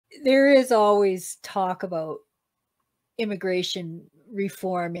There is always talk about immigration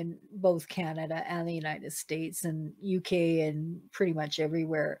reform in both Canada and the United States and UK and pretty much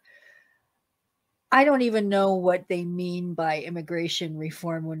everywhere. I don't even know what they mean by immigration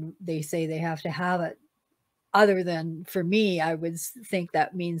reform when they say they have to have it. Other than, for me, I would think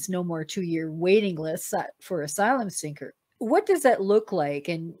that means no more 2-year waiting lists for asylum seeker. What does that look like?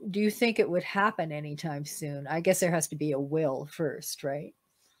 And do you think it would happen anytime soon? I guess there has to be a will first, right?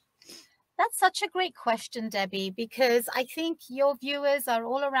 That's such a great question, Debbie, because I think your viewers are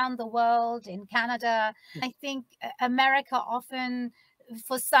all around the world, in Canada. I think America often,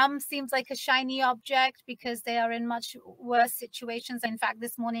 for some, seems like a shiny object because they are in much worse situations. In fact,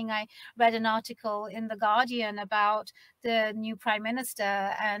 this morning I read an article in The Guardian about the new prime minister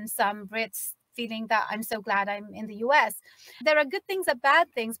and some Brits feeling that I'm so glad I'm in the US. There are good things and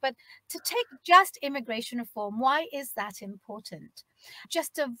bad things, but to take just immigration reform, why is that important?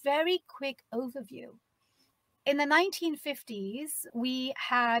 Just a very quick overview. In the 1950s, we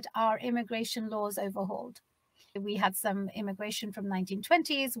had our immigration laws overhauled. We had some immigration from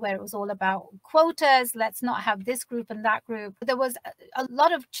 1920s where it was all about quotas. Let's not have this group and that group. There was a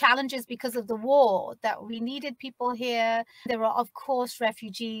lot of challenges because of the war, that we needed people here. There were, of course,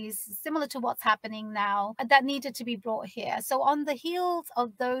 refugees, similar to what's happening now, that needed to be brought here. So on the heels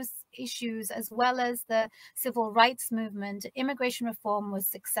of those issues, as well as the civil rights movement, immigration reform was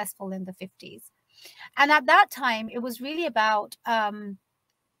successful in the 50s. And at that time, it was really about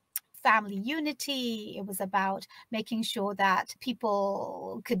family unity. It was about making sure that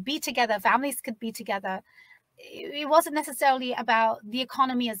people could be together, families could be together. It wasn't necessarily about the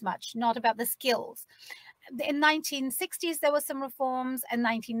economy as much, not about the skills. In 1960s, there were some reforms, and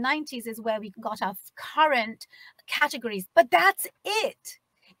 1990s is where we got our current categories. But that's it.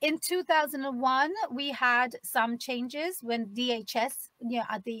 In 2001, we had some changes when DHS,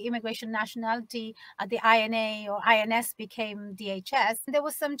 the Immigration Nationality, the INA or INS became DHS. There were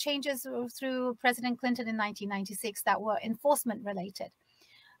some changes through President Clinton in 1996 that were enforcement related.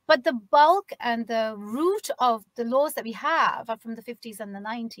 But the bulk and the root of the laws that we have are from the 50s and the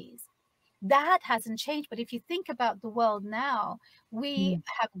 90s. That hasn't changed. But if you think about the world now, we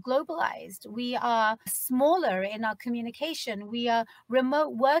have globalized. We are smaller in our communication. We are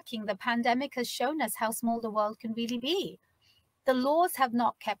remote working. The pandemic has shown us how small the world can really be. The laws have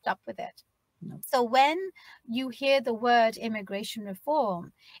not kept up with it. So when you hear the word immigration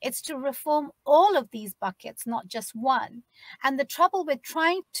reform, it's to reform all of these buckets, not just one. And the trouble with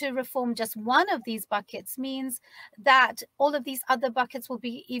trying to reform just one of these buckets means that all of these other buckets will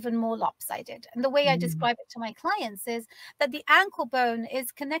be even more lopsided. And the way I describe it to my clients is that the ankle bone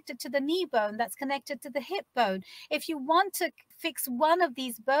is connected to the knee bone, that's connected to the hip bone. If you want to fix one of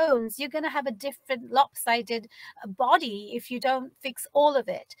these bones, you're going to have a different lopsided body if you don't fix all of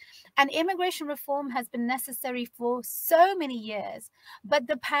it. And immigration reform has been necessary for so many years, but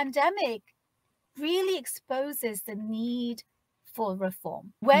the pandemic really exposes the need for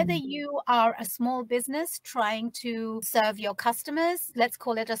reform. Whether you are a small business trying to serve your customers, let's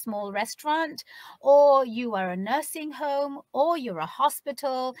call it a small restaurant, or you are a nursing home, or you're a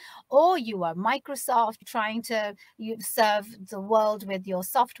hospital, or you are Microsoft trying to serve the world with your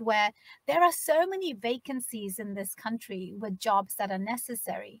software, there are so many vacancies in this country with jobs that are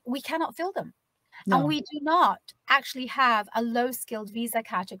necessary. We cannot fill them. No. And we do not actually have a low-skilled visa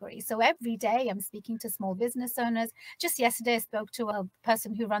category. So every day I'm speaking to small business owners. Just yesterday, I spoke to a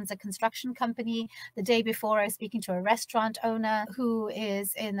person who runs a construction company. The day before, I was speaking to a restaurant owner who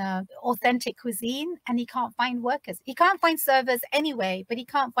is in an authentic cuisine, and he can't find workers. He can't find servers anyway, but he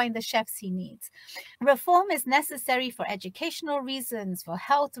can't find the chefs he needs. Reform is necessary for educational reasons, for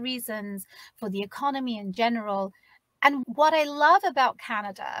health reasons, for the economy in general. And what I love about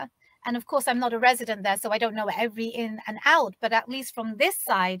Canada, and of course, I'm not a resident there, so I don't know every in and out, but at least from this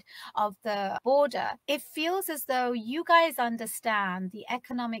side of the border, it feels as though you guys understand the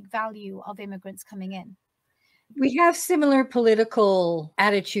economic value of immigrants coming in. We have similar political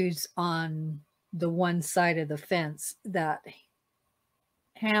attitudes on the one side of the fence that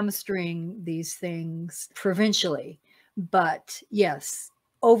hamstring these things provincially. But yes,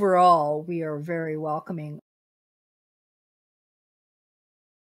 overall, we are very welcoming